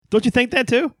Don't you think that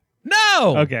too?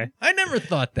 No. Okay. I never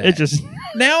thought that. It just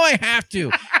Now I have to.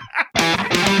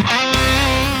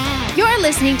 You're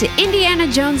listening to Indiana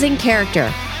Jones in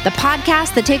Character, the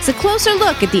podcast that takes a closer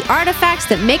look at the artifacts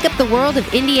that make up the world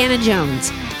of Indiana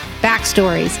Jones.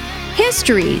 Backstories,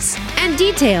 histories, and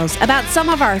details about some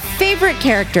of our favorite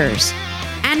characters.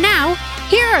 And now,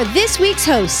 here are this week's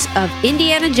hosts of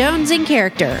Indiana Jones in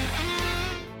Character.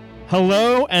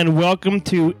 hello and welcome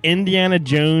to Indiana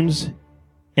Jones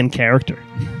in Character.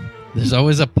 There's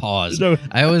always a pause. No.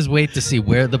 I always wait to see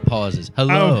where the pause is.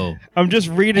 Hello. I'm just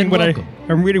reading And what welcome.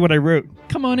 I'm reading what I wrote.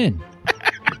 Come on in.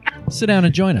 Sit down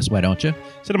and join us, why don't you?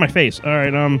 Sit on my face. All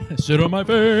right. Sit on my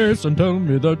face and tell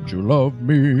me that you love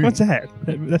me. What's that?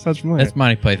 That sounds familiar. That's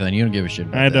Monty Python. You don't give a shit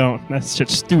about I don't. That's shit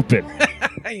stupid.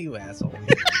 that. You asshole.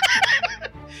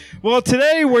 Well,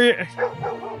 today we're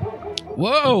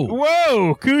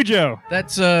Whoa. Cujo.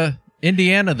 That's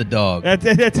Indiana the dog. That's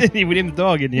it. We named the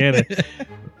dog Indiana.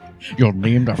 You're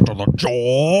named after the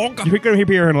dog. You're going to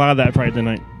be hearing a lot of that probably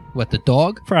tonight. What, the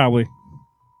dog? Probably.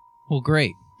 Well,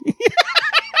 great.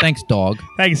 Thanks, dog.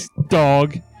 Thanks,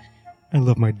 dog. I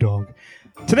love my dog.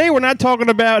 Today we're not talking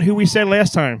about who we said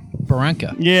last time.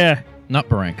 Barranca. Yeah, Not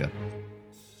Barranca.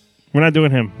 we're not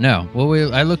doing him. No.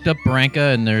 Well, I looked up Barranca,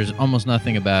 and there's almost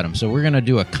nothing about him. So we're going to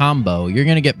do a combo. You're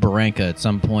going to get Barranca at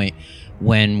some point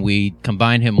when we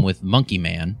combine him with Monkey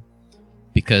Man,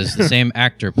 because the same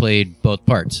actor played both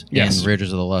parts Yes. in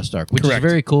Raiders of the Lost Ark, which Correct. is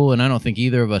very cool, and I don't think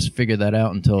either of us figured that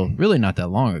out until really not that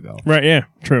long ago. Right, yeah,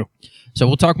 true. So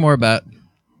we'll talk more about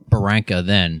Barranca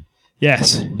then,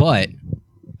 Yes. but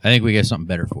I think we got something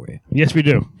better for you, Yes, we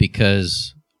do.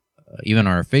 because even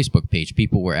on our Facebook page,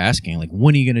 people were asking, like,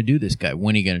 when are you going to do this guy?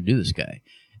 When are you going to do this guy?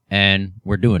 And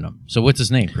we're doing them. So what's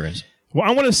his name, Chris? Well,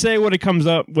 I want to say what it comes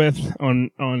up with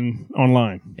on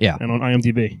online. Yeah. And on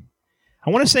IMDb. I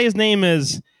want to say his name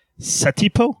is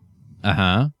Satipo.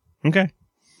 Uh-huh. Okay.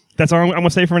 That's all I'm going to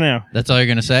say for now. That's all you're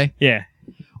going to say? Yeah.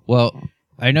 Well,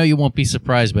 I know you won't be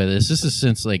surprised by this. This is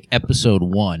since, like, episode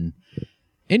 1.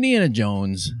 Indiana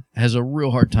Jones has a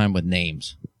real hard time with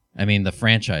names. I mean, the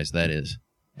franchise, that is.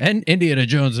 And Indiana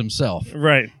Jones himself.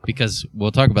 Right. Because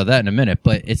we'll talk about that in a minute.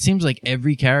 But it seems like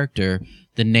every character,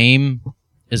 the name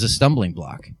is a stumbling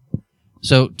block.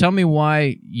 So tell me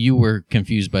why you were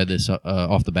confused by this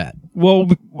off the bat. Well,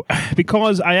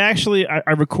 because I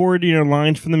recorded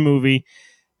lines from the movie,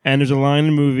 and there's a line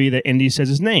in the movie that Indy says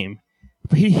his name.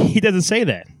 But he doesn't say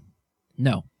that.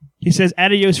 No. He says,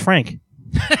 adios, Frank.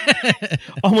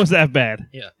 Almost that bad.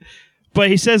 Yeah. But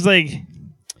he says, like,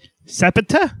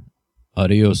 Sapita?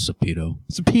 Adios, Sapito.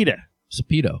 Sapita.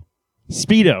 Sapito.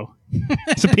 Speedo.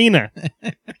 Subpoena.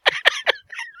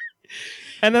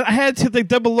 And then I had to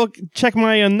double check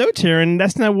my notes here, and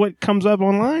that's not what comes up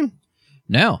online.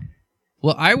 No.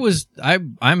 Well,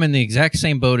 I'm in the exact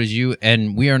same boat as you,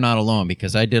 and we are not alone,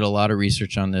 because I did a lot of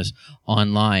research on this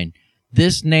online.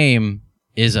 This name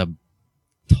is a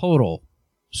total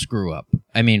screw up.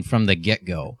 I mean, from the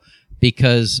get-go,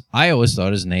 because I always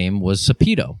thought his name was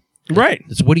Sapito. Right.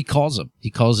 That's what he calls him. He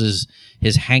calls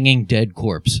his hanging dead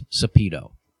corpse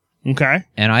Sapito. Okay.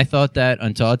 And I thought that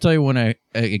until I'll tell you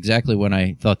exactly when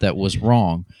I thought that was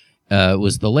wrong.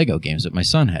 Was the Lego games that my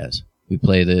son has. We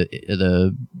play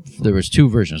there was 2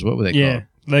 versions. What were they called?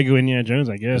 Lego Indiana Jones,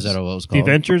 I guess. Is that what it was The called?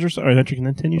 Adventures or Adventure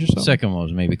Continues or something? Second one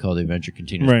was maybe called The Adventure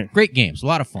Continues. Right. Great games, a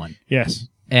lot of fun. Yes.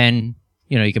 And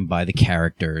you can buy the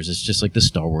characters. It's just like the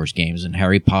Star Wars games and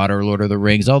Harry Potter, Lord of the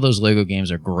Rings. All those Lego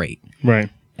games are great. Right.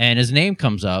 And his name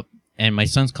comes up, and my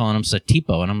son's calling him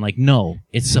Satipo, and I'm like, no,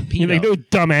 it's Sapito. You're like, no,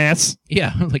 dumbass.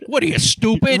 Yeah, I'm like, what are you,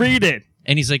 stupid? Read it.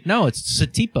 And he's like, no, it's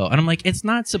Satipo. And I'm like, it's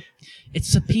not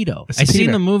it's Sapito. It's I've seen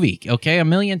Sapito. the movie, okay,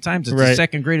 1,000,000 times. It's the Right.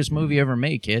 second greatest movie ever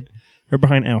made, kid. We're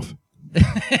behind Alf.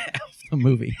 The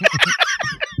movie.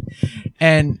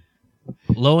 And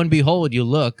lo and behold, you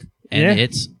look, and Yeah.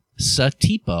 it's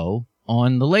Satipo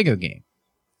on the Lego game.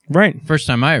 Right. First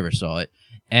time I ever saw it.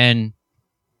 And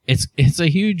it's a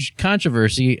huge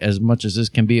controversy, as much as this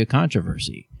can be a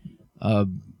controversy.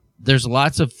 There's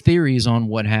lots of theories on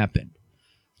what happened.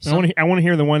 I want to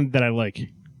hear the one that I like.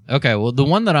 Okay, well, the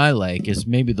one that I like is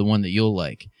maybe the one that you'll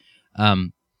like.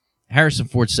 Harrison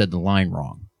Ford said the line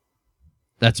wrong.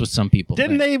 That's what some people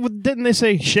think. Didn't they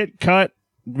say shit, cut,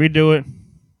 redo it?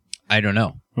 I don't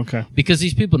know. Okay. Because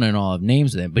these people don't all have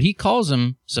names of them, but he calls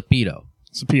him Sapito.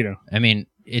 Sapito. I mean,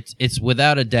 it's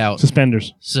without a doubt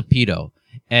Suspenders. Sapito.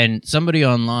 And somebody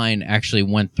online actually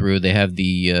went through, they have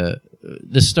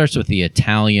this starts with the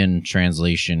Italian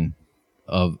translation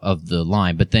of the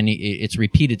line, but then it's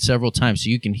repeated several times, so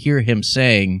you can hear him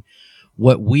saying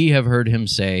what we have heard him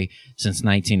say since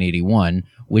 1981,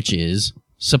 which is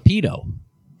Sapito.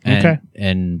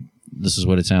 And this is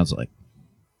what it sounds like.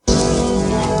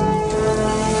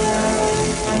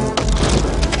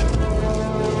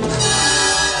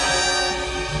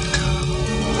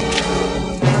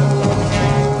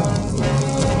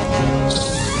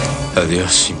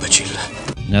 Adios, imbecile.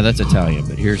 Now that's Italian,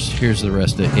 but here's the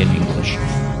rest in English.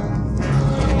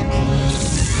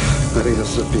 Arriva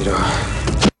Sapiro.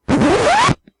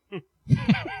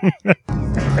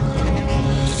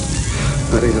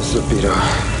 Arriva Sapiro.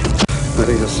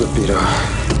 Arriva Sapiro.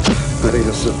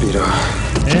 Arriva Sapiro.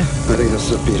 Arriva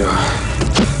Sapiro.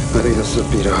 Arriva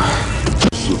Sapiro.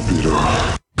 Sapiro.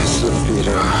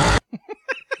 Sapiro.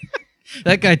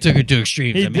 That guy took it to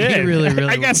extremes. He did. He really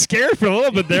I got scared for a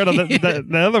little bit there. The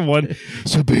other one,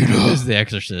 Sapito. This is The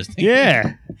Exorcist.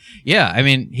 Yeah. Yeah, I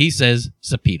mean, he says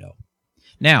Sapito.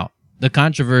 Now, the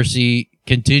controversy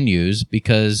continues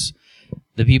because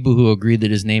the people who agree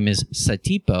that his name is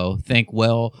Satipo think,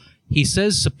 well, he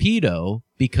says Sapito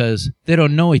because they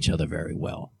don't know each other very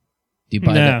well. Do you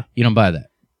buy that? You don't buy that?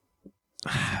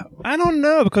 I don't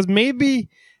know, because maybe...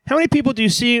 How many people do you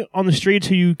see on the streets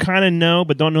who you kind of know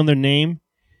but don't know their name?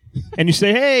 And you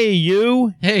say, hey,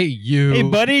 you. Hey, you. Hey,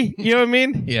 buddy. You know what I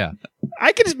mean? Yeah.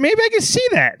 Maybe I could see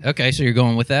that. Okay, so you're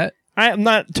going with that? I'm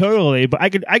not totally, but I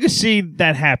could see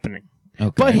that happening.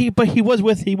 Okay. But he was a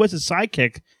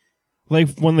sidekick.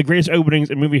 Like one of the greatest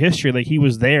openings in movie history, like he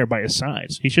was there by his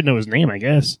side. So he should know his name, I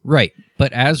guess. Right.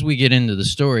 But as we get into the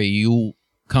story, you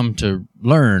come to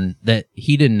learn that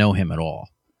he didn't know him at all.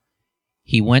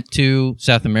 He went to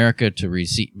South America to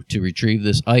retrieve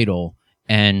this idol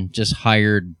and just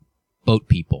hired boat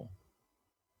people.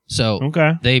 So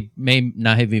they may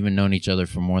not have even known each other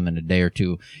for more than a day or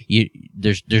two.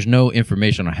 There's no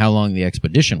information on how long the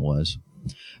expedition was,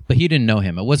 but he didn't know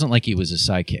him. It wasn't like he was his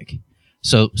sidekick.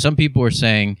 So some people are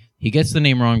saying he gets the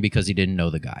name wrong because he didn't know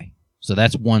the guy. So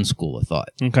that's one school of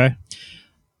thought. Okay.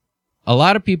 A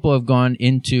lot of people have gone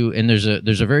into, and there's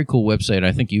a very cool website,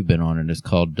 I think you've been on it, it's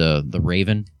called The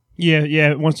Raven.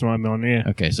 Yeah, once in a while I'm on, yeah.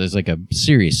 Okay, so it's like a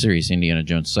serious Indiana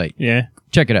Jones site. Yeah.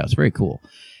 Check it out, it's very cool.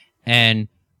 And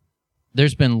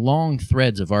there's been long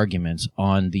threads of arguments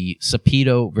on the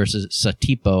Sapito versus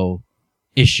Satipo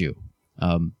issue.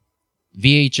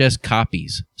 VHS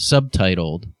copies,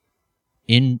 subtitled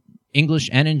in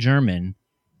English and in German,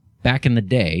 back in the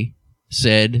day,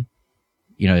 said...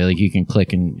 You know, like you can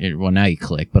click and now you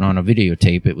click, but on a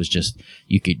videotape it was just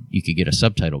you could get a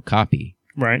subtitle copy,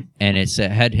 right? And it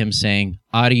had him saying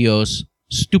 "Adios,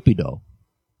 stupido,"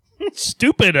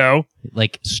 stupido,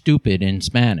 like stupid in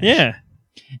Spanish. Yeah,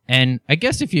 and I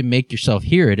guess if you make yourself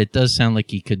hear it, it does sound like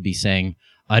he could be saying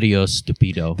 "Adios,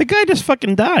 stupido." The guy just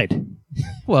fucking died.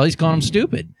 Well, he's calling him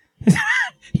stupid.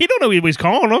 He don't know what he's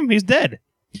calling him. He's dead.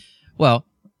 Well,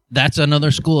 that's another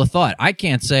school of thought. I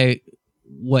can't say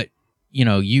what. You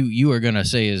know, you are going to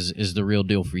say is the real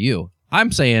deal for you.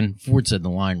 I'm saying Ford said the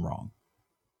line wrong.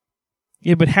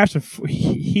 Yeah, but Harrison,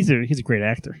 he's a great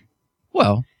actor.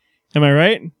 Well, am I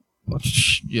right? Well,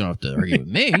 you don't have to argue with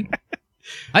me.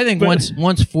 I think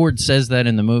once Ford says that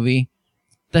in the movie,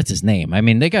 that's his name. I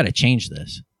mean, they got to change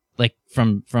this. Like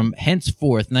from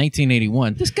henceforth,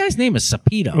 1981, this guy's name is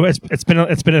Sapito. Oh, it's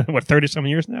been what 30-something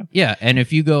years now. Yeah, and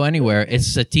if you go anywhere, it's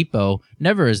Satipo.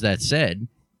 Never is that said.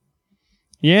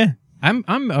 Yeah. I'm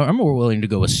more willing to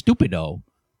go with stupido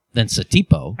than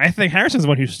Satipo. I think Harrison's the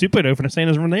one who's stupido for saying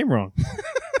his real name wrong.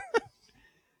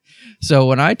 So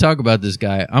when I talk about this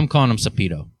guy, I'm calling him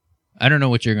Sapito. I don't know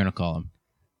what you're going to call him.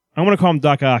 I'm going to call him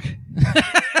Doc Ock.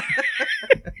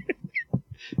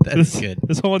 That's good.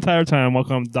 This whole entire time, I'll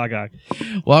call him Doc Ock.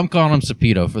 Well, I'm calling him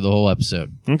Sapito for the whole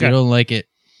episode. Okay. If you don't like it,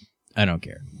 I don't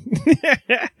care.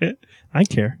 I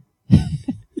care.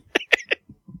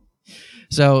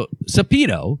 So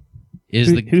Sapito is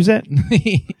who's that?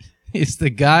 Is the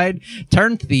guide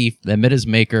turned thief that met his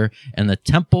maker in the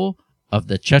temple of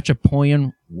the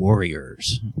Chachapoyan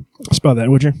warriors. Spell that,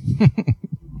 would you?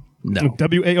 No.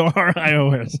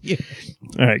 WARIOS. Yeah.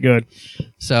 All right, good.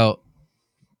 So,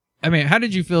 I mean, how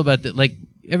did you feel about that? Like,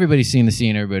 everybody's seen the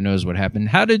scene, everybody knows what happened.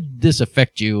 How did this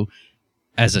affect you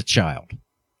as a child?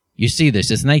 You see this,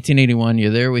 it's 1981,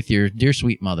 you're there with your dear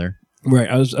sweet mother. Right,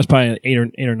 I was probably eight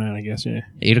or nine, I guess.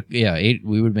 Yeah, eight.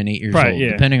 We would have been 8 years right, old,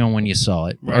 yeah. Depending on when you saw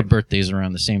it. Right. Our birthdays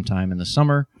around the same time in the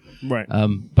summer. Right.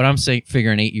 But I'm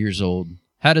figuring 8 years old.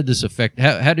 How did this affect?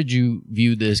 How did you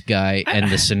view this guy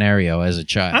and the scenario as a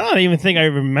child? I don't even think I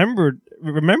remembered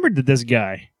this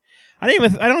guy. I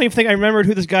don't even think I remembered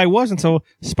who this guy was until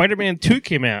Spider-Man 2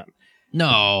 came out.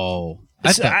 No,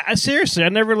 I seriously, I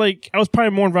never I was probably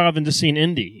more involved in just seeing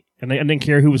Indy. And I didn't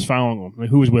care who was following him,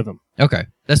 who was with him. Okay.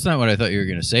 That's not what I thought you were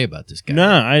going to say about this guy. No,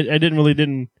 I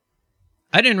didn't.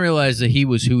 I didn't realize that he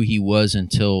was who he was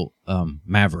until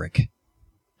Maverick.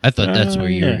 I thought that's where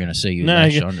you were going to say you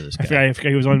latched onto this guy. I forgot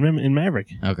he was on in Maverick.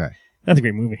 Okay. That's a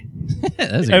great movie.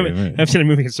 That's a great movie. I've seen a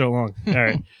movie in so long. All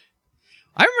right.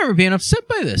 I remember being upset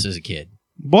by this as a kid.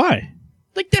 Why?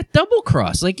 Like that double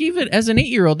cross. Like even as an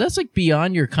 8-year-old, that's like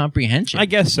beyond your comprehension. I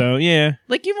guess so, yeah.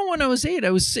 Like even when I was 8, I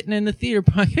was sitting in the theater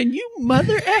going, you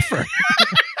mother effer.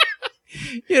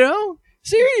 You know?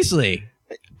 Seriously.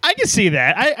 I can see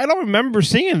that. I don't remember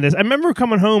seeing this. I remember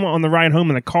coming home on the ride home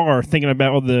in the car thinking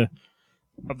about all the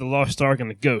Lost Ark and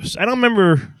the ghosts. I don't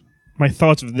remember my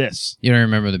thoughts of this. You don't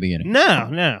remember the beginning?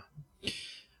 No.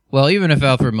 Well, even if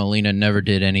Alfred Molina never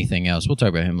did anything else, we'll talk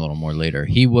about him a little more later.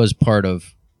 He was part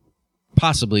of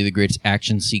possibly the greatest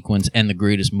action sequence and the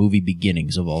greatest movie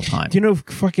beginnings of all time. Do you know,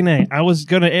 fucking A, I was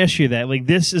going to ask you that. Like,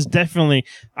 this is definitely...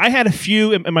 I had a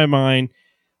few in my mind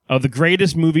of the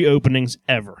greatest movie openings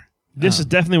ever. This is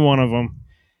definitely one of them.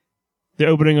 The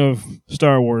opening of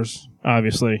Star Wars,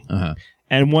 obviously. Uh-huh.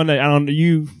 And one that, I don't know,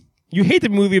 you hate the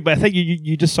movie, but I think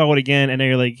you just saw it again, and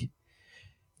you're like,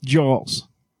 Jaws.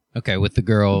 Okay, with the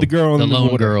girl... The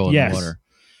lone girl in the water.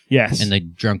 Yes. And the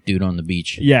drunk dude on the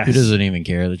beach. Yes. Who doesn't even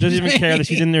care. Doesn't even care that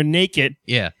she's in there naked.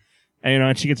 Yeah. And,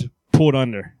 and she gets pulled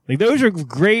under. Like, those are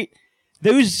great.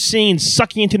 Those scenes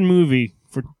suck you into the movie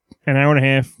for an hour and a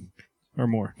half or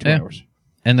more. 2 hours.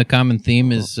 And the common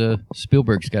theme is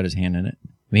Spielberg's got his hand in it.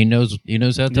 I mean, he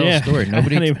knows how to tell a story.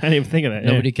 Nobody, I didn't even think of that.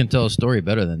 Nobody can tell a story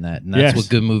better than that. And that's what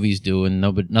good movies do, and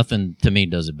nothing to me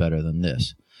does it better than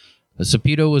this.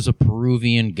 Satipo was a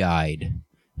Peruvian guide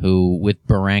who, with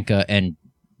Barranca and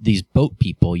these boat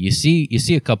people, you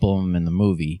see a couple of them in the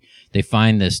movie. They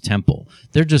find this temple.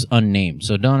 They're just unnamed.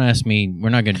 So don't ask me. We're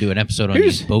not going to do an episode on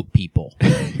these boat people.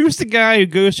 Who's the guy who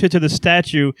goes to the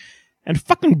statue and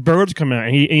fucking birds come out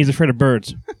and he's afraid of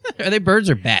birds? Are they birds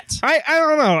or bats? I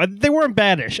don't know. They weren't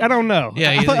baddish. I don't know.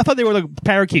 Yeah, I thought they were like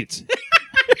parakeets.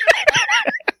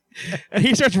 And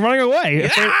he starts running away.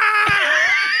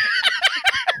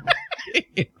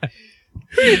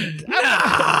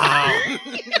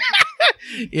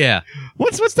 Yeah.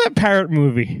 What's that parrot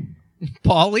movie?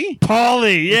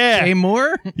 Paulie, yeah. Jay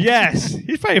Moore? Yes.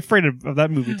 He's probably afraid of that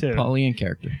movie too. Paulie in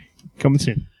character. Coming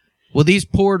soon. Well, these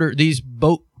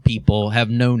boat people have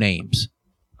no names.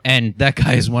 And that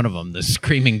guy is one of them, the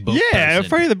screaming boat person.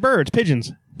 Afraid of the birds,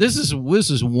 pigeons. This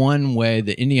is one way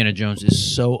that Indiana Jones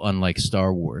is so unlike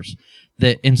Star Wars.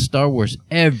 That in Star Wars,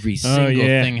 every single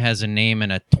thing has a name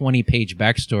and a 20-page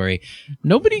backstory.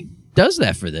 Nobody does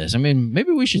that for this. I mean,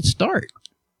 maybe we should start.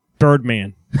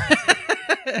 Birdman.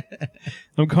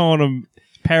 I'm calling him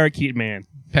Parakeet Man.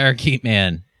 Parakeet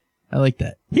Man. I like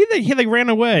that. He ran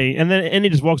away, and he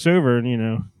just walks over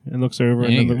and looks over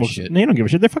and then looks. They don't give a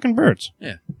shit. They're fucking birds.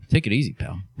 Yeah, take it easy,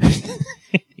 pal.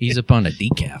 Ease up on a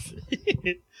decaf.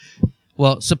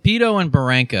 Well, Satipo and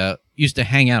Barranca used to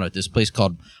hang out at this place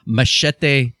called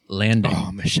Machete Landing.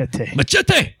 Oh,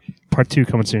 Machete! Part 2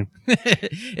 coming soon.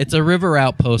 It's a river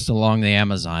outpost along the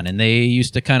Amazon, and they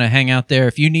used to kind of hang out there.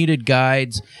 If you needed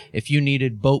guides, if you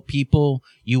needed boat people,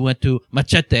 you went to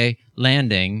Machete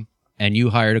Landing, and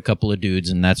you hired a couple of dudes,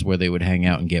 and that's where they would hang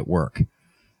out and get work.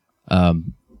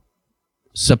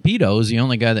 Satipo is the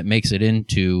only guy that makes it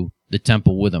into the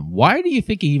temple with him. Why do you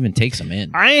think he even takes him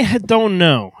in? I don't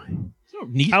know.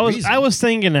 I was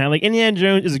thinking that like Indiana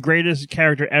Jones is the greatest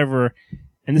character ever,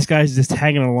 and this guy's just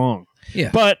tagging along. Yeah,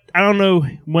 but I don't know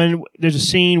when there's a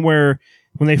scene where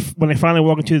when they finally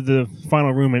walk into the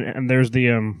final room and there's the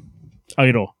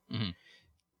idol. Mm-hmm. Do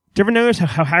you ever notice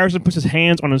how Harrison puts his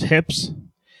hands on his hips,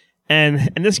 and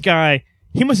this guy,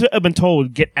 he must have been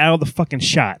told get out of the fucking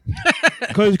shot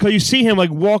because you see him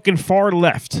like walking far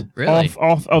left, really?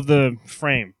 off of the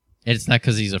frame. It's not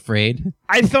because he's afraid.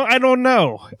 I don't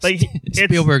know. Like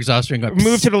Spielberg's Austrian going,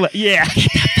 move to the left. Yeah,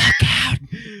 get the fuck out.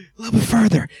 A little bit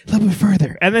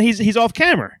further, and then he's off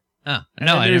camera. Oh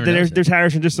no, I never noticed there's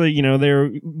Harrison just like they're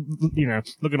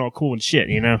looking all cool and shit.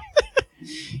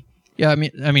 Yeah, I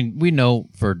mean, we know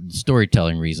for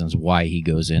storytelling reasons why he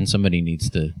goes in. Somebody needs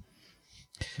to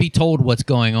be told what's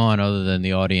going on other than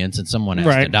the audience, and someone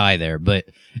has to die there. But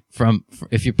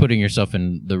if you're putting yourself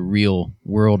in the real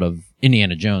world of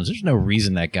Indiana Jones, there's no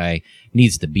reason that guy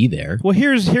needs to be there. Well,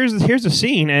 here's the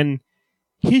scene, and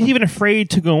he's even afraid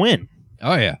to go in.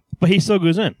 Oh yeah, but he still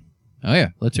goes in. Oh yeah,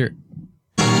 let's hear it.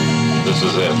 This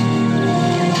is it.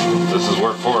 This is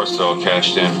where Forrestal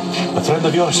cashed in. A friend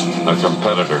of yours? A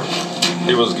competitor.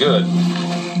 He was good.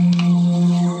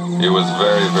 He was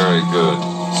very, very good.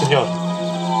 Senor,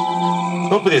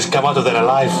 nobody's come out of there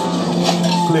alive.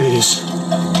 Please.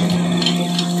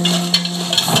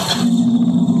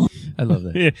 I love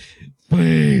that. Yeah.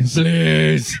 Please.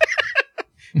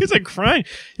 He's like crying.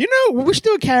 You know, we should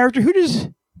do a character. Who does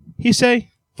he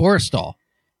say? Forrestal.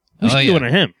 We should do one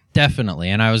of him. Definitely.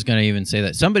 And I was going to even say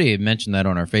that. Somebody had mentioned that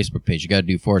on our Facebook page. You got to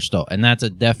do Forrestal. And that's a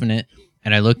definite.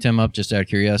 And I looked him up just out of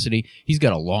curiosity. He's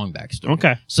got a long backstory.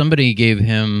 Okay. Somebody gave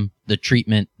him the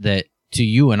treatment that, to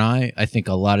you and I think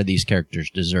a lot of these characters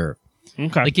deserve.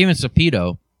 Okay. Like even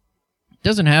Satipo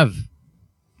doesn't have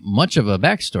much of a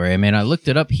backstory. I mean, I looked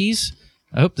it up.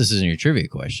 I hope this isn't your trivia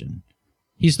question.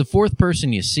 He's the fourth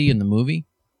person you see in the movie.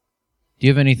 Do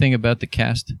you have anything about the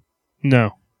cast?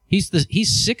 No. He's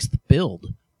sixth build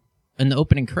in the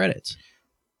opening credits.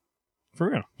 For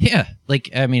real? Yeah. Like,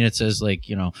 I mean, it says like,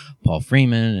 you know, Paul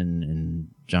Freeman and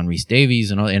John Rhys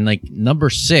Davies and all, and like number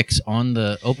 6 on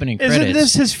the opening credits. Isn't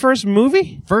this his first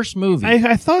movie? First movie.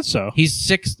 I thought so. He's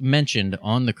 6th mentioned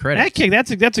on the credits.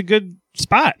 That's a good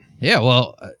spot. Yeah,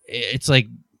 well, it's like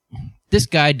this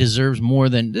guy deserves more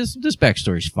than this. This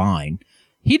backstory's fine.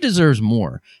 He deserves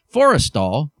more.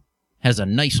 Forrestal has a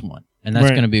nice one, and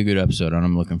that's going to be a good episode, and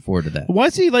I'm looking forward to that. Why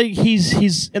is he like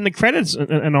he's in the credits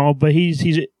and all, but he's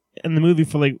in the movie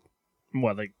for like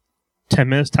 10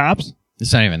 minutes tops?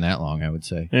 It's not even that long, I would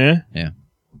say. Yeah? Yeah.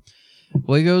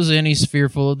 Well, he goes in, he's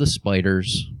fearful of the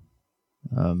spiders.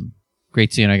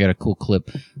 Great scene. I got a cool clip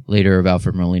later of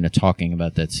Alfred Molina talking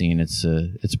about that scene.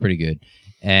 It's pretty good.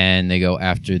 And they go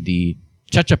after the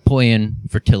Chachapoyan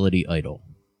fertility idol.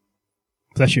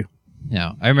 Bless you.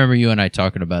 Now, I remember you and I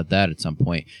talking about that at some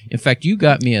point. In fact, you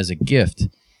got me as a gift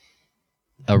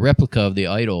a replica of the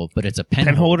idol, but it's a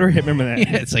pen holder. I remember that.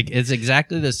 Yeah, it's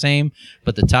exactly the same,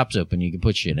 but the top's open. You can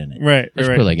put shit in it. Right. Just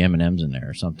put like M&Ms in there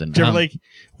or something. Do you ever like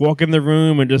walk in the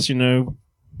room and just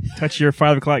touch your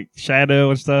 5 o'clock shadow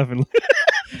and stuff, and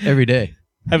every day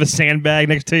have a sandbag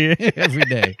next to you every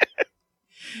day?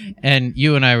 And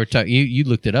you and I were talking. You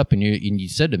looked it up and you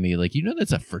said to me like, you know,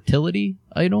 that's a fertility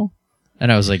idol.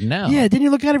 And I was like, no. Yeah, didn't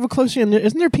you look at it real closely? And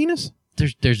isn't there a penis?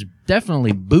 There's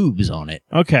definitely boobs on it.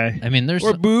 Okay. I mean, there's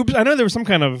boobs. I know there was some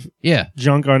kind of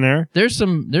junk on there. There's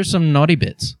some naughty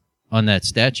bits on that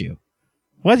statue.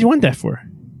 Why do you want that for?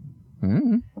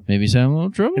 Maybe he's having a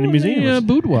little trouble in the museum.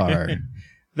 Boudoir.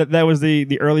 that was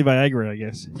the early Viagra, I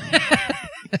guess.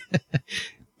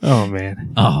 Oh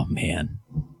man.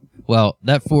 Well,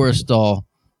 that Forrestal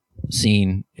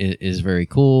scene is very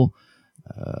cool.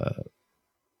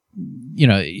 You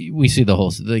know, we see the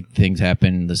whole things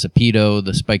happen. The Satipo,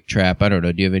 the spike trap. I don't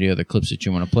know. Do you have any other clips that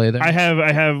you want to play there? I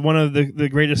have one of the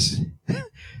greatest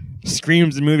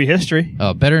screams in movie history.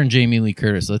 Oh, better than Jamie Lee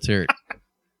Curtis. Let's hear it.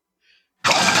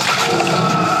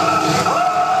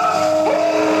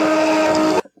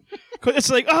 It's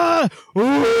like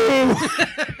ooh.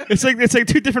 It's like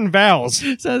 2 different vowels.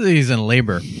 Sounds like he's in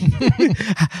labor.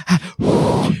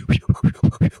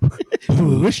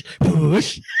 push.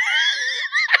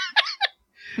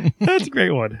 That's a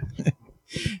great one.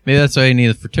 Maybe that's why you need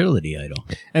a fertility idol.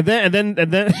 And then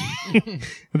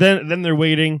then they're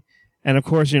waiting, and of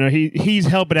course, he's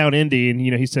helping out Indy, and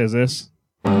he says this.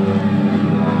 Let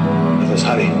us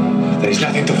hurry. There is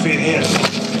nothing to fear here.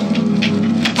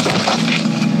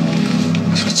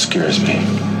 That's what scares me.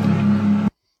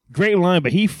 Great line,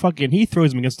 but he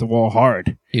throws him against the wall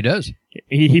hard. He does.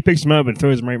 He picks him up and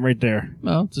throws him right there.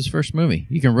 Well, it's his first movie.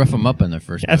 You can rough him up in their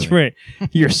first movie. That's right.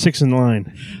 You're 6 in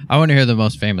line. I want to hear the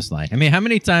most famous line. I mean, how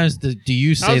many times do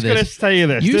you say this? I was going to tell you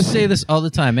this. You say this all the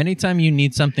time. Anytime you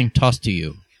need something tossed to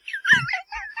you.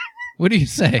 What do you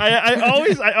say? I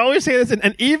always say this,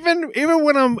 and even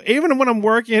when I'm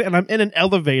working and I'm in an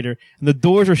elevator and the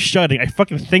doors are shutting, I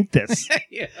fucking think this.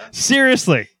 Yeah.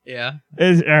 Seriously. Yeah. All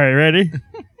right, ready?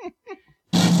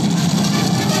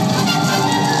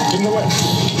 Give me the way.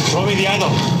 Throw me the idol.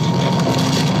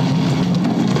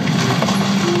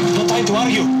 No time to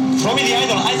argue. Throw me the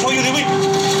idol. I'll throw you the whip.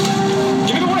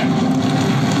 Give me the way.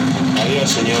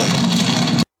 Adios,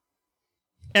 señor.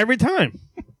 Every time.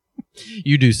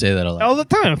 You do say that a lot. All the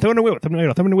time. Throw in the whip. Throw in the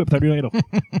idol. Throw in the whip. Throw in the idol.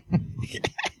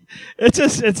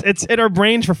 It's in our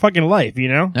brains for fucking life, you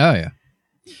know? Oh, yeah.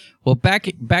 Well, back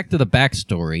to the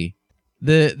backstory.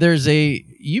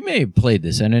 You may have played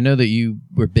this, and I know that you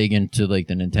were big into like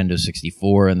the Nintendo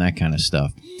 64 and that kind of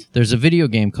stuff. There's a video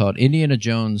game called Indiana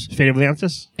Jones Fate of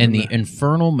Atlantis and the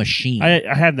Infernal Machine.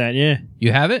 I had that, yeah.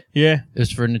 You have it? Yeah.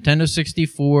 It's for Nintendo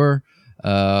 64,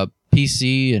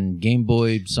 PC, and Game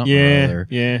Boy something or other.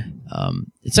 Yeah.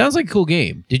 It sounds like a cool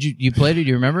game. Did you played it? Do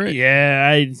you remember it?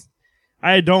 Yeah,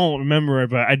 I don't remember it,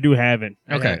 but I do have it.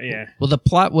 Okay. Yeah. Well, the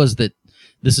plot was that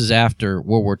this is after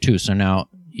World War II, so now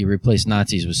you replace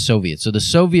Nazis with Soviets. So the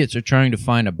Soviets are trying to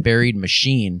find a buried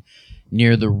machine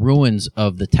near the ruins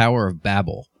of the Tower of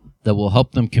Babel that will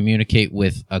help them communicate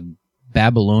with a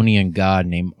Babylonian god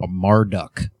named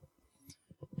Marduk.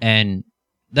 And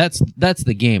that's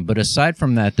the game. But aside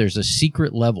from that, there's a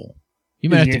secret level. You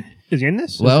might have to. Is he in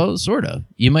this? Well, sort of.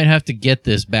 You might have to get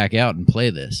this back out and play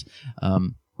this.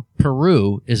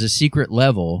 Peru is a secret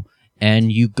level,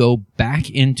 and you go back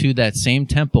into that same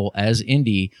temple as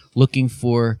Indy looking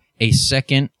for a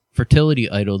second fertility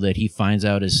idol that he finds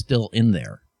out is still in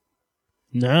there.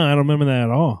 No, I don't remember that at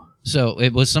all. So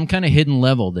it was some kind of hidden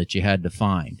level that you had to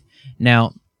find.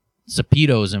 Now,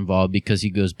 Satipo is involved because he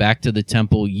goes back to the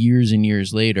temple years and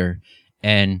years later,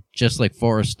 and just like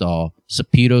Forrestal,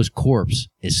 Satipo's corpse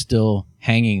is still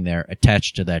hanging there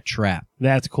attached to that trap.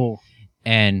 That's cool.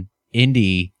 And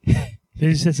Indy...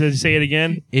 Did he say it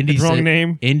again? Indy the wrong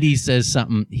name? Indy says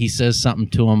something. He says something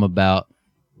to him about,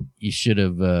 you should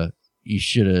have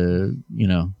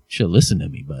listened to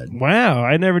me, bud. Wow,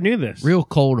 I never knew this. Real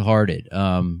cold-hearted.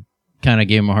 Kind of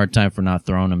gave him a hard time for not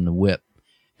throwing him the whip,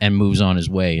 and moves on his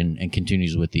way and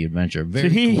continues with the adventure. Very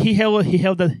so he cool.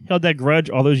 held that grudge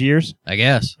all those years. I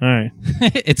guess. All right,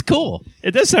 it's cool.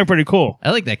 It does sound pretty cool. I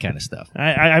like that kind of stuff.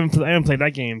 I haven't played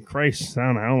that game. Christ, I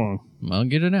don't know how long. Well,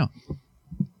 get it out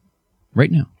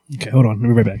right now. Okay, hold on. Let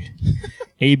me right back.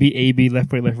 A B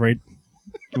left right,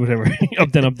 whatever.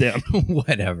 Up down.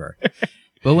 Whatever.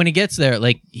 But when he gets there,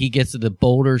 like he gets to the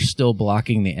boulders still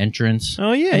blocking the entrance.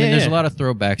 Oh yeah, and there's a lot of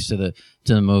throwbacks to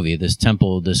the movie. This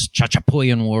temple, this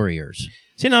Chachapoyan warriors.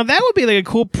 See, now that would be like a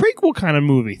cool prequel kind of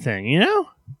movie thing, you know?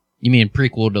 You mean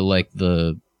prequel to like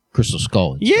the Crystal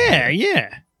Skull? Yeah.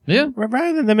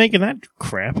 Rather than making that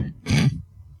crap.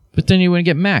 But then you wouldn't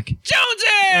get Mac. Jonesy!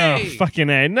 Oh, fucking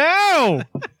A. No!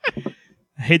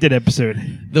 I hate that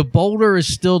episode. The boulder is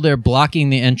still there blocking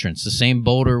the entrance. The same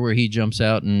boulder where he jumps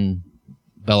out and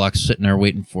Belloc's sitting there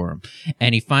waiting for him.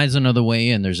 And he finds another way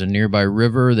in. There's a nearby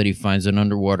river that he finds an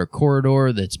underwater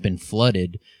corridor that's been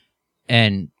flooded.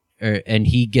 And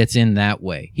he gets in that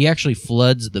way. He actually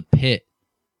floods the pit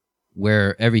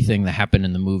where everything that happened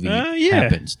in the movie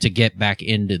happens to get back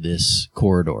into this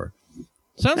corridor.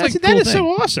 Sounds like a cool that is thing. so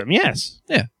awesome. Yes.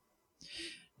 Yeah.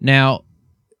 Now,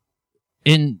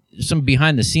 in some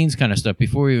behind-the-scenes kind of stuff,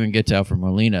 before we even get to Alfred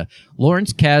Molina,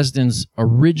 Lawrence Kasdan's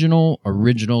original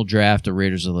draft of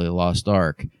Raiders of the Lost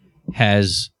Ark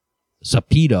has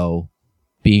Satipo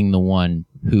being the one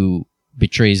who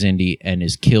betrays Indy and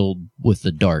is killed with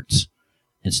the darts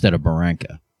instead of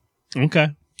Barranca.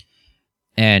 Okay.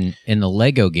 And in the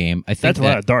Lego game, I think that's a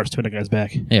lot of darts to a guy's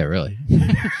back. Yeah, really.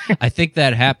 I think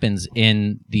that happens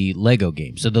in the Lego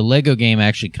game. So the Lego game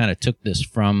actually kind of took this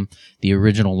from the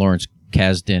original Lawrence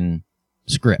Kasdan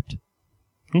script.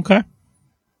 Okay.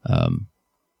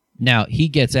 Now he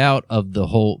gets out of the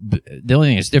whole. The only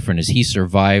thing that's different is he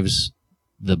survives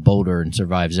the boulder and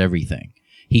survives everything.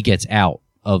 He gets out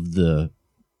of the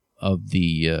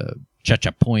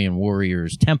Chachapoyan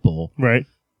warriors temple, right,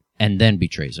 and then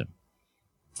betrays him.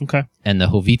 Okay. And the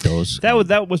Jovitos.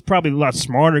 That was probably a lot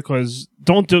smarter because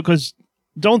don't do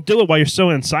it while you're still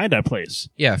inside that place.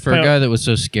 Yeah, for a guy that was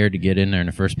so scared to get in there in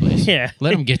the first place. Yeah.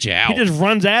 Let him get you out. He just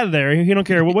runs out of there. He don't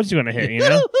care what's he going to hit, you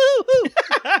know?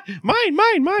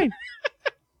 Mine.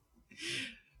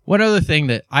 One other thing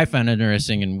that I found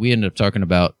interesting, and we ended up talking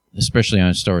about, especially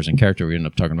on Star Wars and character, we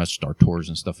ended up talking about Star Tours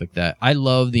and stuff like that. I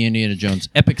love the Indiana Jones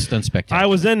Epic Stunt Spectacular. I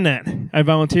was in that. I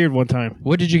volunteered one time.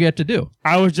 What did you get to do?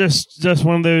 I was just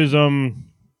one of those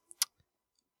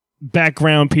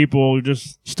background people who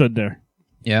just stood there.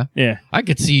 Yeah? Yeah. I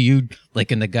could see you,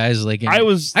 like, and the guys, like... I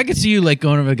could see you, like,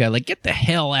 going over to a guy, like, get the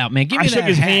hell out, man. Give me that I shook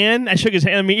his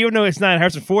hand. I mean, even though it's not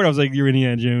Harrison Ford, I was like, you're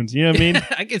Indiana Jones. You know what I mean?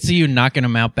 I could see you knocking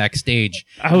him out backstage.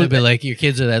 They'd be like, your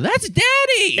kids are there, that's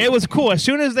Daddy! It was cool. As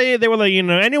soon as they were like, you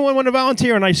know, anyone want to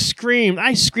volunteer? And I screamed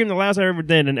the loudest I ever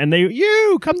did. And they,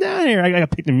 come down here. I got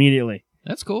picked immediately.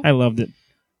 That's cool. I loved it.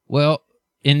 Well,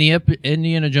 in the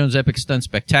Indiana Jones Epic Stunt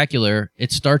Spectacular,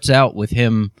 it starts out with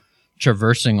him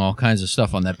traversing all kinds of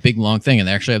stuff on that big long thing, and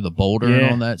they actually have the boulder and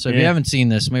all that. So if you haven't seen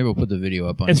this, maybe we'll put the video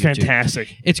up on YouTube. It's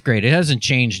fantastic. It's great. It hasn't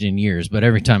changed in years, but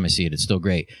every time I see it, it's still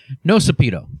great. No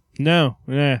Satipo. No.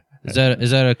 Yeah. Is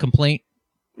that a complaint?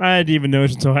 I didn't even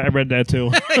notice until I read that too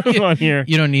on here.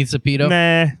 You don't need Satipo?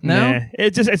 Nah.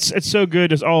 It's so good.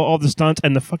 There's all the stunts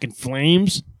and the fucking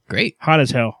flames. Great. Hot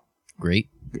as hell. Great.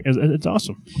 It's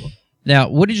awesome. Now,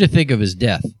 what did you think of his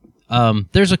death?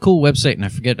 There's a cool website, and I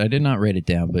forget, I did not write it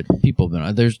down, but people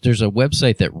have been, there's a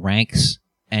website that ranks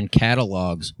and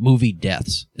catalogs movie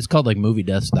deaths. It's called like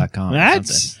moviedeaths.com.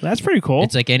 That's pretty cool.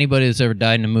 It's like anybody that's ever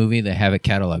died in a movie, they have it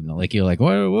cataloged. Like you're like,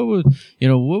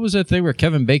 what was that thing where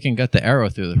Kevin Bacon got the arrow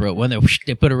through the throat? When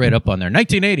they put it right up on there.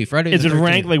 1980, Friday. Is it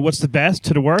ranked like what's the best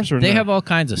to the worst? Or they have all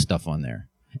kinds of stuff on there,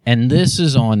 and this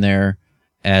is on there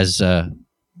as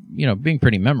being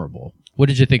pretty memorable. What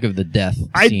did you think of the death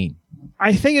scene?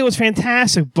 I think it was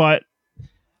fantastic, but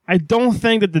I don't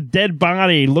think that the dead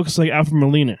body looks like Alfred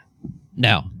Molina.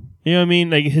 No. You know what I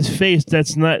mean? Like his face,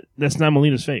 that's not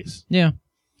Molina's face. Yeah.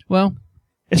 Well,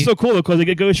 it's so cool because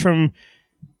it goes from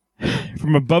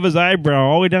above his eyebrow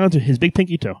all the way down to his big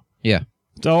pinky toe. Yeah.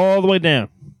 It's all the way down.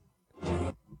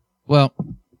 Well,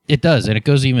 it does, and it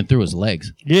goes even through his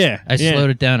legs. Yeah. I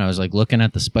slowed it down. I was like looking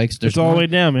at the spikes. It's all the way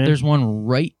down, man. There's one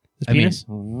right. Penis?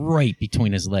 Right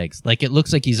between his legs. Like, it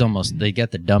looks like they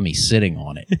got the dummy sitting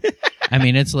on it. I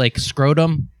mean, it's like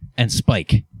scrotum and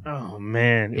spike. Oh,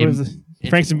 man. It was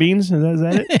Franks and Beans? Is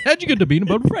that it? How'd you get to bean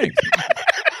about Franks?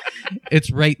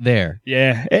 It's right there.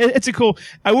 Yeah. It's a cool...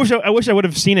 I wish I would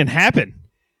have seen it happen.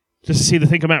 Just to see the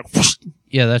thing come out.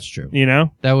 Yeah, that's true. You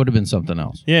know? That would have been something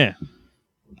else. Yeah.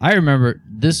 I remember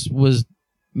this was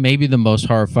maybe the most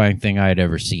horrifying thing I had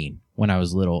ever seen when I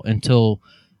was little, until...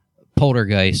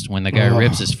 Poltergeist, when the guy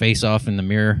rips his face off in the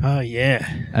mirror. Oh, yeah.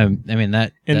 I mean,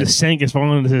 that... And the sink is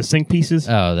falling into the sink pieces.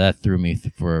 Oh, that threw me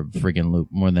for a friggin' loop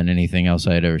more than anything else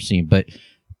I had ever seen. But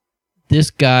this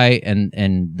guy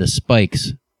and the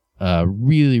spikes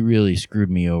really, really screwed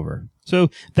me over.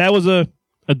 So that was a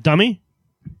dummy?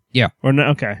 Yeah. Or no?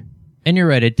 Okay. And you're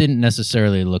right, it didn't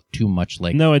necessarily look too much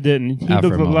like... No, it didn't. He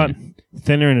looked a lot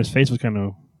thinner and his face was kind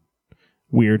of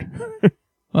weird.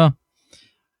 Well...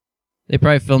 They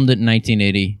probably filmed it in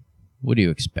 1980. What do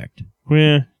you expect?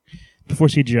 Yeah. Before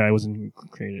CGI wasn't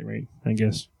created, right? I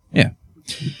guess. Yeah.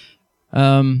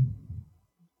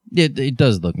 It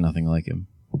does look nothing like him.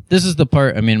 This is the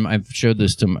part, I mean, I showed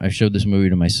this movie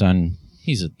to my son.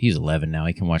 He's 11 now.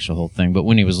 He can watch the whole thing. But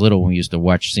when he was little, when we used to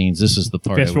watch scenes, this is the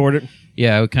part. Fast forward it?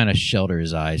 Yeah, I would kind of shelter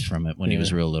his eyes from it when he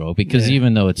was real little. Because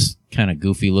even though it's kind of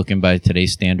goofy looking by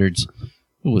today's standards,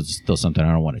 it was still something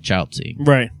I don't want a child seeing.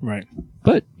 Right.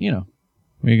 But, you know.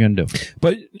 What are you going to do?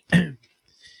 But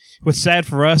what's sad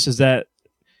for us is that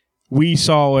we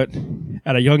saw it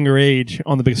at a younger age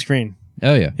on the big screen.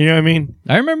 Oh, yeah. You know what I mean?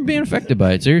 I remember being affected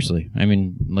by it, seriously. I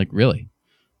mean, like, really.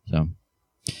 So,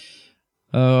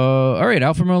 all right,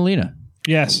 Alfred Molina.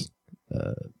 Yes.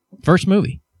 First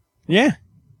movie. Yeah.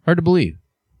 Hard to believe.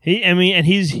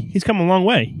 He's come a long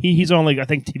way. He's on, like, I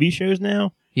think TV shows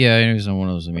now. Yeah, he's on one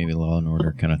of those maybe Law and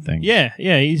Order kind of thing. Yeah,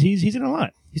 he's in a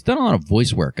lot. He's done a lot of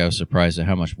voice work. I was surprised at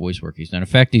how much voice work he's done. In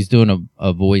fact, he's doing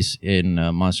a voice in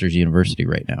Monsters University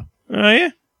right now. Oh, yeah?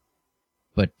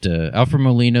 But Alfred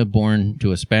Molina, born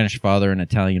to a Spanish father and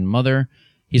Italian mother,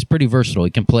 he's pretty versatile.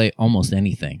 He can play almost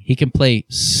anything. He can play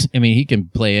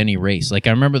any race. Like, I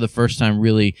remember the first time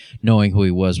really knowing who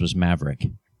he was Maverick.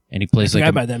 And he plays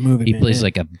about that movie, he plays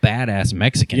like a badass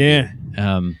Mexican.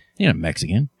 Yeah.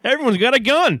 Mexican. Everyone's got a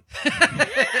gun.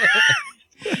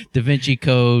 Da Vinci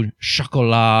Code,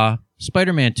 Chocolat.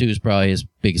 Spider-Man 2 is probably his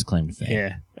biggest claim to fame.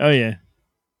 Yeah. Oh, yeah.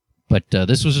 But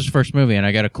this was his first movie, and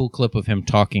I got a cool clip of him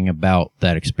talking about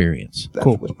that experience. That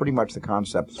was pretty much the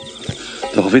concept.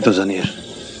 The Jovitos are near.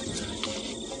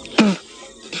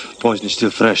 Poison is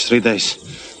still fresh, 3 days.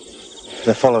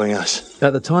 They're following us.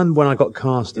 At the time when I got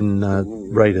cast in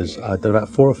Raiders, I'd done about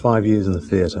 4 or 5 years in the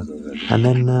theatre. And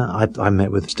then I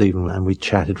met with Stephen and we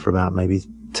chatted for about maybe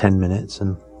 10 minutes.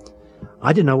 And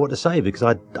I didn't know what to say because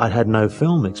I'd had no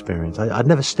film experience. I'd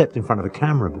never stepped in front of a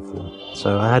camera before.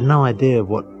 So I had no idea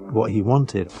what he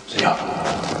wanted. Senor.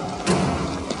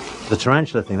 The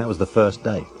tarantula thing, that was the first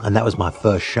day. And that was my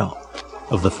first shot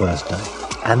of the first day.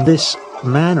 And this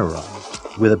man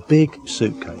arrived with a big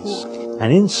suitcase.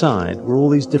 And inside were all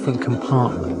these different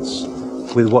compartments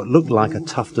with what looked like a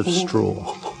tuft of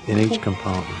straw in each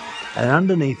compartment. And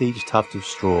underneath each tuft of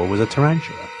straw was a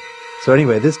tarantula. So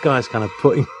anyway, this guy's kind of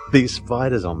putting these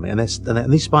spiders on me. And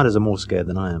these spiders are more scared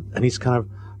than I am. And he's kind of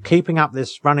keeping up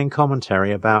this running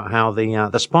commentary about how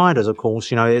the spiders, of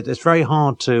course, it's very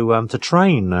hard to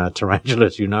train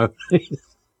tarantulas,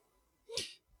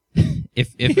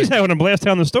 He's having a blast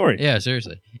telling the story. Yeah,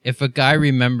 seriously. If a guy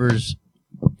remembers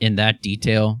in that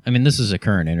detail, I mean, this is a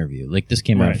current interview. Like, this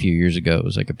came out a few years ago. It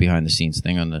was like a behind-the-scenes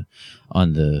thing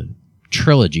on the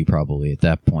trilogy, probably at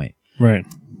that point. Right.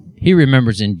 He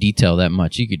remembers in detail that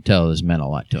much. You could tell this meant a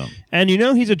lot to him. And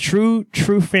he's a true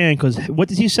fan because what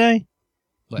does he say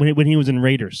when he was in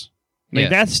Raiders? Like,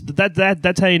 that's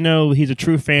how you know he's a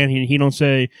true fan. He don't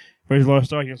say Raiders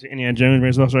Lost Ark. He don't say Indiana Jones,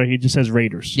 Raiders Lost Ark. He just says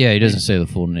Raiders. Yeah, he doesn't say the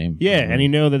full name. Yeah, and you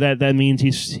know that means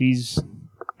he's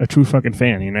a true fucking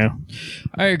fan.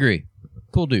 I agree.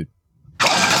 Cool dude.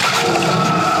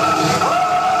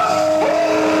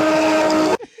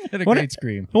 Had a great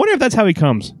scream. I wonder if that's how he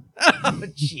comes. Oh,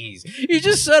 jeez. You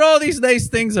just said all these nice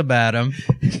things about him.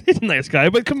 He's a nice guy,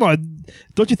 but come on.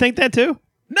 Don't you think that too?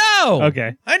 No.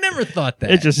 Okay. I never thought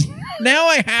that. It just... Now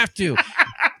I have to.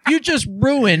 You just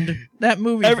ruined that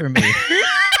movie for me.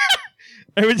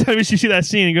 Every time you see that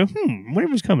scene, you go, wonder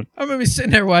who's coming. I'm going to be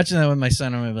sitting there watching that with my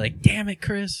son. I'm going to be like, damn it,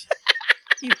 Chris.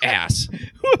 You ass.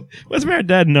 What's the matter,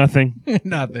 Dad? Nothing.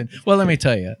 Nothing. Well, let me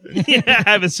tell you. Yeah,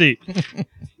 have a seat.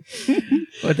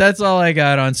 But that's all I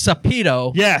got on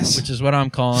Satipo. Yes. Which is what I'm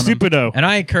calling him. Stupido. And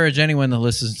I encourage anyone that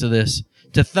listens to this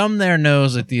to thumb their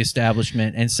nose at the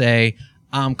establishment and say,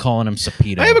 I'm calling him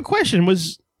Satipo. I have a question.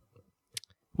 Was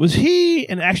he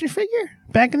an action figure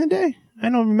back in the day? I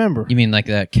don't remember. You mean like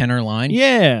that Kenner line?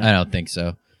 Yeah. I don't think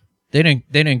so. They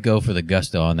didn't go for the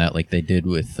gusto on that like they did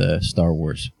with Star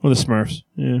Wars. Or the Smurfs.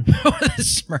 Yeah. The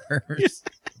Smurfs.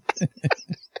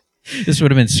 This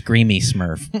would have been Screamy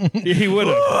Smurf. Yeah, he would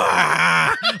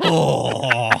have.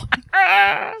 Oh.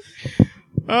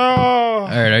 All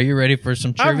right, are you ready for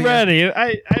some trivia? I'm ready.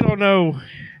 I don't know. All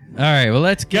right, well,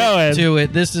 let's get to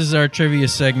it. This is our trivia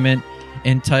segment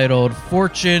entitled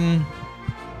Fortune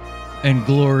and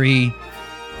Glory.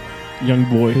 Young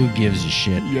boy. Who gives a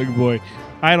shit? Young boy.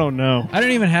 I don't know. I don't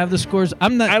even have the scores. I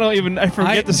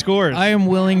forget the scores. I am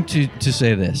willing to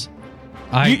say this.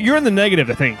 You're in the negative,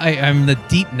 I think. I'm the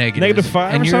deep negative.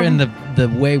 -5 and or you're something? in the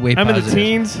way I'm positive. in the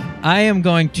teens. I am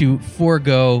going to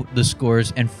forego the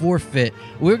scores and forfeit.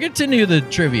 We'll continue the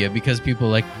trivia because people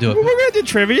like to do it. We're going to do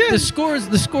trivia. The scores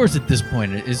at this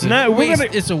point is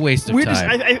it's a waste of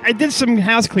time. I did some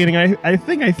house cleaning. I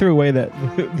think I threw away that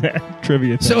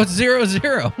trivia thing. So it's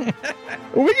 0-0.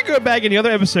 Well, we could go back in the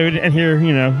other episode and hear,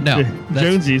 no,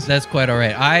 Jonesies. That's quite all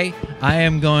right. I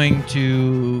am going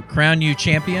to crown you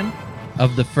champion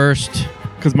of the first.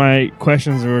 Because my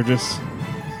questions were just.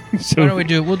 Why don't we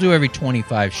do? We'll do every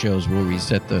 25 shows. We'll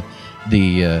reset the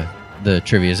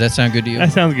trivia. Does that sound good to you?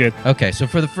 That sounds good. Okay, so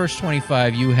for the first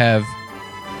 25, you have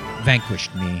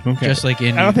vanquished me. Okay. Just like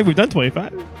in. I don't think we've done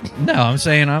 25. No, I'm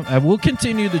saying I will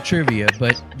continue the trivia,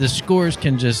 but the scores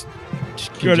can just.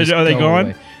 Are they gone?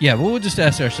 Away. Yeah, well, we'll just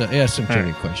ask some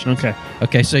trivia questions. Okay.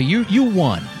 Okay, so you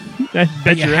won. I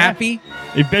bet Are you happy?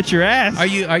 You bet your ass. Are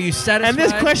you satisfied? And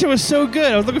this question was so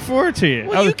good. I was looking forward to it.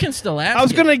 Well, you can still ask. I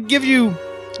was going to give you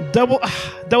double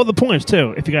the points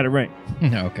too if you got it right.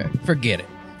 Okay, forget it.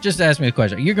 Just ask me a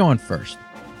question. You're going first.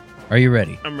 Are you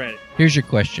ready? I'm ready. Here's your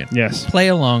question. Yes. Play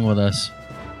along with us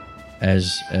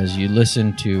as you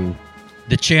listen to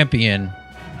the champion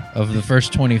of the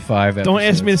first 25 episodes. Don't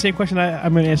ask me the same question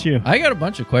I'm going to ask you. I got a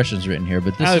bunch of questions written here,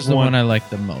 but this is the one I like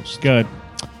the most. Good.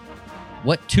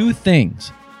 What two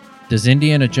things does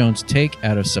Indiana Jones take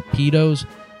out of Satipo's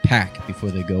pack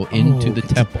before they go into the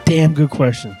temple? Damn good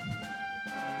question.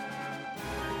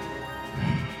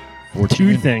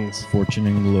 Two things. Fortune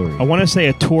and glory. I want to say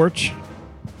a torch.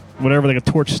 Whatever, like a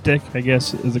torch stick, I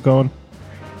guess. Is it going?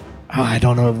 Oh, I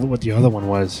don't know what the other one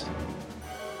was.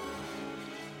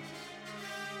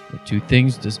 What two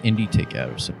things does Indy take out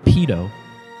of Satipo?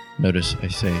 Notice I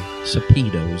say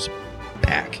Satipo's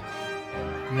pack.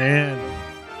 Man.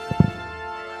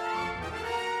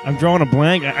 I'm drawing a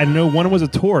blank. I know one was a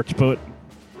torch, but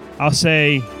I'll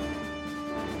say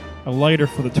a lighter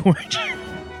for the torch.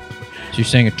 So you're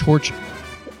saying a torch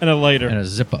and a lighter. And a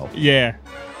Zippo. Yeah.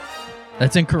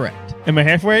 That's incorrect. Am I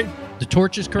halfway? The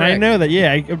torch is correct. I know that,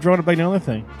 yeah. I'm drawing a blank on another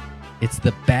thing. It's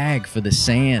the bag for the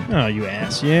sand. Oh, you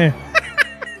ass, yeah.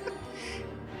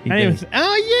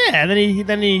 And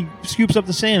then he scoops up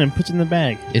the sand and puts it in the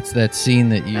bag. It's that scene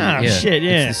that you. Shit,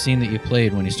 yeah. It's the scene that you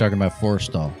played when he's talking about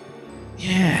Forrestal.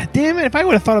 Yeah, damn it! If I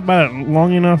would have thought about it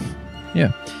long enough.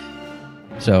 Yeah.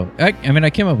 So I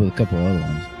came up with a couple other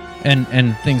ones,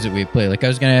 and things that we play. Like I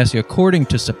was going to ask you, according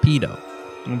to Satipo,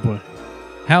 oh boy,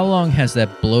 how long has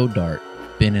that blow dart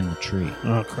been in the tree?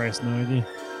 Oh Christ, no idea.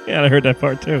 Yeah, I heard that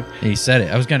part too. And he said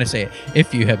it. I was going to say it,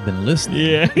 if you have been listening.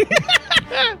 Yeah.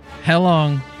 How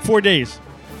long? 4 days.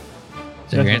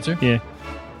 Is that your answer? Yeah.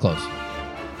 Close.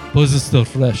 Was it still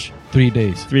fresh? 3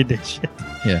 days. 3 days.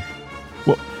 Yeah.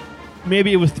 Well,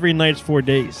 maybe it was 3 nights, 4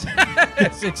 days.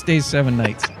 6 days, 7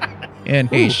 nights. And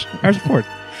Heish. Our support.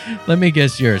 Let me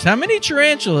guess yours. How many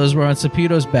tarantulas were on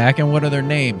Satipo's back, and what are their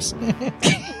names?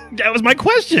 That was my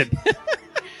question.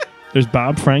 There's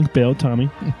Bob, Frank, Bill, Tommy,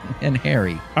 and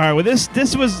Harry. All right. Well, this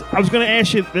was. I was going to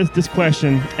ask you this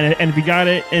question, and if you got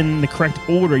it in the correct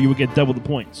order, you would get double the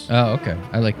points. Oh, okay.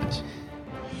 I like this.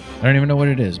 I don't even know what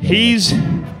it is. He's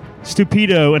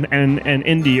Stupido and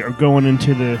Indy are going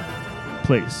into the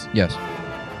place. Yes.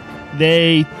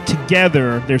 They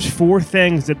together. There's 4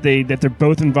 things that they're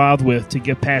both involved with to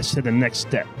get past to the next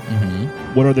step.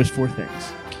 Mm-hmm. What are those 4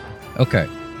 things? Okay.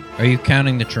 Are you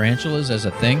counting the tarantulas as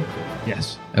a thing?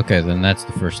 Yes. Okay, then that's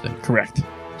the first thing. Correct.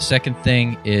 Second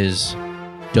thing is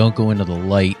don't go into the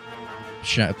light.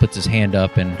 Puts his hand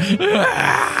up and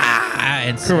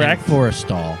And Correct.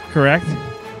 Forrestal. Correct.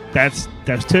 That's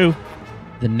 2.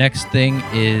 The next thing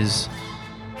is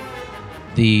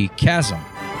the chasm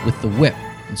with the whip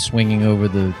and swinging over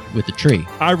with the tree.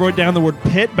 I wrote down the word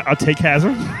pit, but I'll take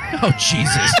chasm. Oh,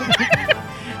 Jesus.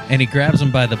 And he grabs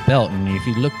him by the belt, and if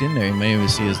you looked in there, you may even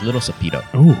see his little Satipo.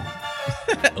 Ooh.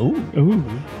 Ooh.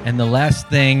 And the last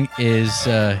thing is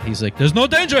he's like, there's no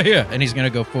danger here. And he's going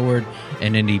to go forward,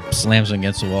 and then he slams him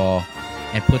against the wall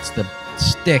and puts the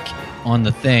stick on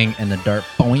the thing, and the dart.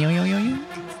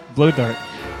 Blow dart.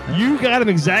 You got him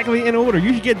exactly in order.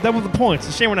 You should get double the points.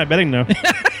 It's a shame we're not betting, though.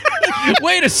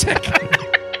 Wait a second.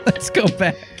 Let's go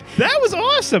back. That was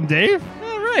awesome, Dave.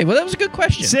 All right. Well, that was a good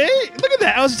question. See? Look at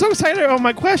that. I was so excited about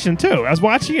my question, too. I was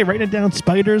watching it, writing it down.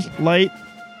 Spiders, light,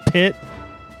 pit,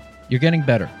 You're getting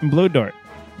better. and blow dart.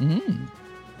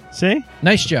 See?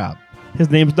 Nice job. His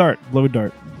name's Dart. Blow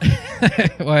dart.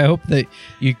 Well, I hope that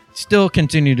you still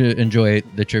continue to enjoy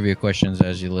the trivia questions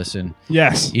as you listen,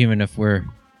 Yes. even if we're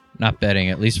not betting,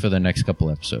 at least for the next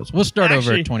couple episodes. We'll start over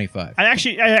Actually, at 25.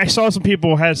 I saw some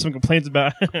people had some complaints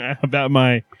about about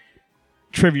my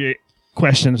trivia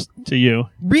questions to you.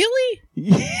 Really?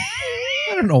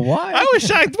 I don't know why. I was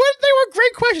shocked. What? They were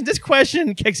great questions. This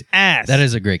question kicks ass. That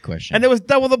is a great question. And it was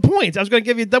double the points. I was going to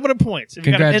give you double the points. If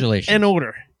you got them Congratulations. in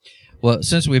order. Well,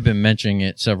 since we've been mentioning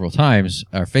it several times,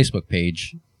 our Facebook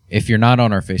page, if you're not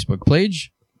on our Facebook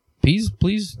page,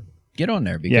 please get on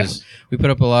there, because we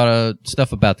put up a lot of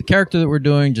stuff about the character that we're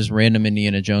doing, just random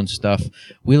Indiana Jones stuff.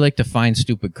 We like to find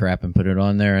stupid crap and put it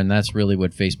on there, and that's really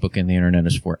what Facebook and the internet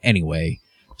is for anyway.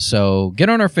 So get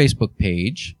on our Facebook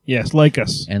page. Yes, like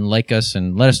us. And like us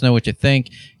and let us know what you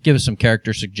think. Give us some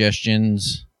character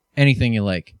suggestions, anything you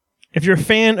like. If you're a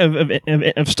fan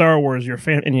of Star Wars, you're a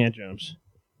fan of Indiana Jones.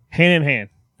 Hand in hand.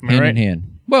 Am I Hand right? in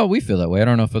hand. Well, we feel that way. I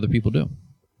don't know if other people do.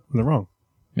 They're wrong.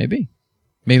 Maybe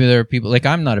there are people, like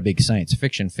I'm not a big science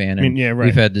fiction fan, and yeah, right.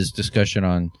 we've had this discussion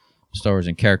on Star Wars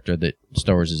and character that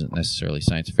Star Wars isn't necessarily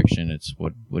science fiction. It's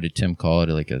what did Tim call it?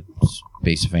 Like a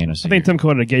space fantasy. I think Tim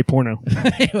called it a gay porno.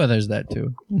 Well, there's that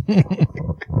too.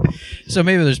 So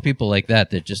maybe there's people like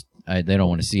that just they don't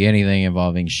want to see anything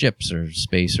involving ships or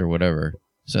space or whatever.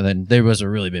 So then they must have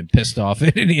really been pissed off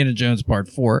at Indiana Jones Part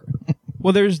 4.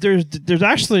 Well, there's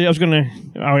actually,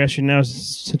 I'll ask you now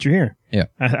since you're here. Yeah.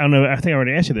 I don't know. I think I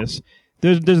already asked you this.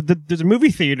 There's a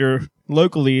movie theater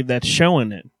locally that's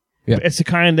showing it. Yeah. It's the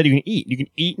kind that you can eat. You can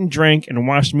eat and drink and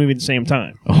watch the movie at the same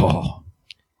time. Oh.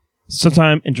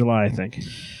 Sometime in July, I think.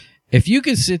 If you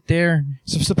could sit there.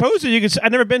 So supposedly you could.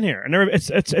 I've never been here.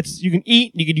 It's you can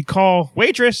eat. You call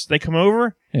waitress. They come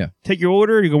over. Yeah. Take your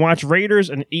order. You can watch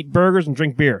Raiders and eat burgers and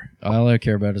drink beer. All I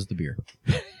care about is the beer.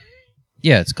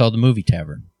 Yeah, it's called the Movie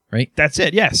Tavern, right? That's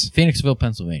it. Yes. Phoenixville,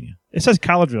 Pennsylvania. It says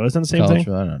Collegeville. Isn't it the same thing?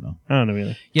 I don't know. I don't know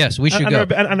either. Yes, we should go.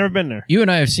 I've never been there. You and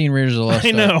I have seen Raiders of the Lost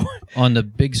Ark. I know. On the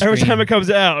big screen. Every time it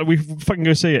comes out, we fucking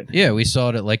go see it. Yeah, we saw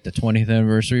it at like the 20th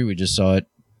anniversary. We just saw it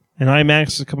in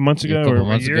IMAX a couple months ago. A couple or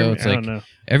months a year? ago. It's I like don't know.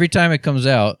 every time it comes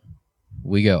out,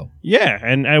 we go. Yeah,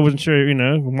 and I wasn't sure,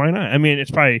 why not? I mean,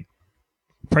 it's probably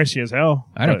pricey as hell.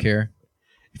 I don't care.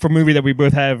 For a movie that we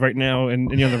both have right now in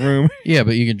the other room. Yeah,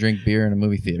 but you can drink beer in a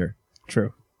movie theater.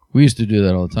 True. We used to do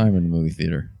that all the time in the movie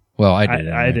theater. Well, I did.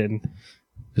 Anyway, I didn't.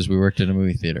 Because we worked at a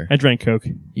movie theater. I drank Coke.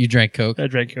 You drank Coke? I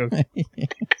drank Coke.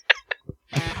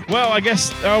 Well, I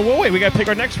guess... wait. We got to pick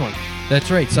our next one.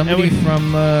 That's right. Somebody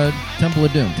from Temple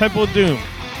of Doom. Temple of Doom.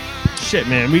 Shit,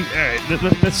 man. All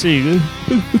right, let's see.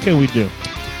 Who can we do?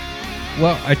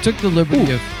 Well, I took the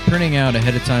liberty of printing out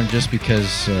ahead of time just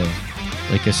because,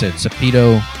 like I said,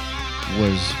 Satipo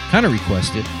was kind of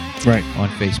requested on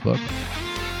Facebook.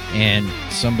 And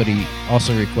somebody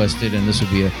also requested, and this would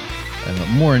be a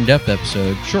more in-depth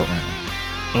episode, Short Round.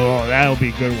 Oh, that'll be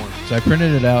a good one. So I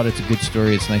printed it out. It's a good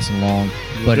story. It's nice and long.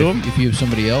 But if you have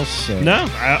somebody else... no,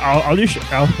 I'll do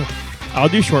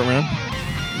Short Round.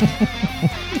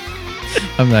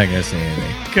 I'm not going to say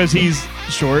anything. Because he's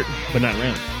short, but not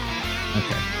round.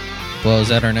 Okay. Well, is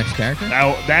that our next character?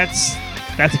 That's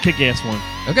a kick-ass one.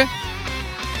 Okay.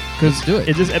 Let's do it.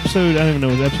 Is this episode... I don't even know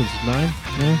what episode is. 9?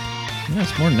 No? Yeah,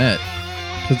 it's more than that.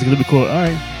 Because it's going to be cool. All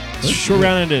right. Short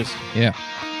round it is. Yeah.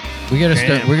 We got to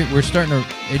start. We're starting to.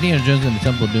 Indiana Jones and the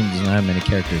Temple of Doom doesn't have many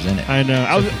characters in it. I know.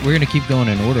 So we're going to keep going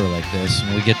in order like this.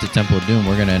 When we get to Temple of Doom,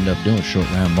 we're going to end up doing Short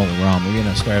Round, Mole Rom. We're going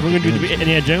to start. We're going to do the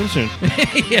Indiana Jones soon.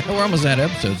 Yeah, we're almost at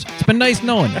episodes. It's been nice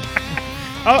knowing you.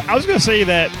 I was going to say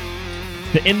that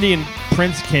the Indian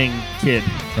Prince King kid.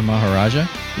 The Maharaja?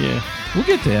 Yeah. We'll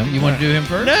get to him. You want to do him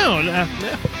first? No.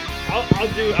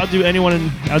 I'll do anyone,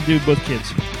 and I'll do both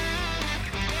kids.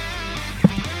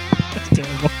 That's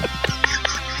terrible.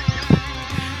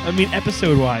 I mean,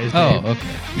 episode-wise. Oh, Dave.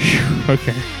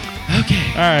 okay. Okay.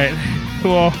 Okay. All right.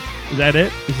 Cool. Is that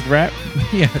it? Is it a wrap?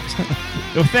 Yeah.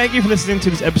 Well, thank you for listening to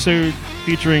this episode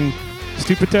featuring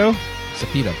Stupito,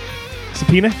 Sapito.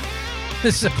 Subpoena,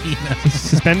 Subpoena.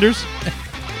 Suspenders,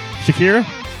 Shakira.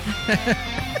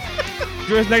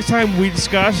 Join us next time we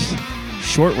discuss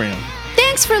Short Round.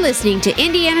 Thanks for listening to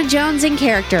Indiana Jones in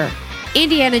Character.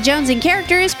 Indiana Jones in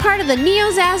Character is part of the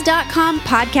NEOZAZ.com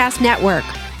podcast network.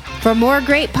 For more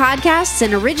great podcasts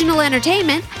and original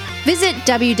entertainment, visit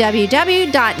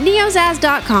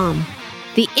www.neozaz.com.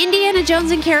 The Indiana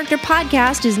Jones in Character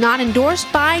podcast is not endorsed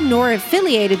by nor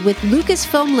affiliated with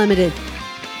Lucasfilm Limited.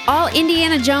 All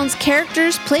Indiana Jones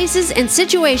characters, places, and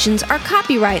situations are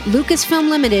copyright Lucasfilm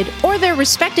Limited or their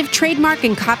respective trademark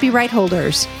and copyright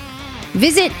holders.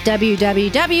 Visit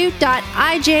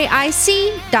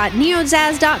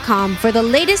www.ijic.neozaz.com for the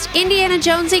latest Indiana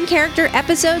Jones in Character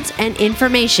episodes and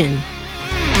information.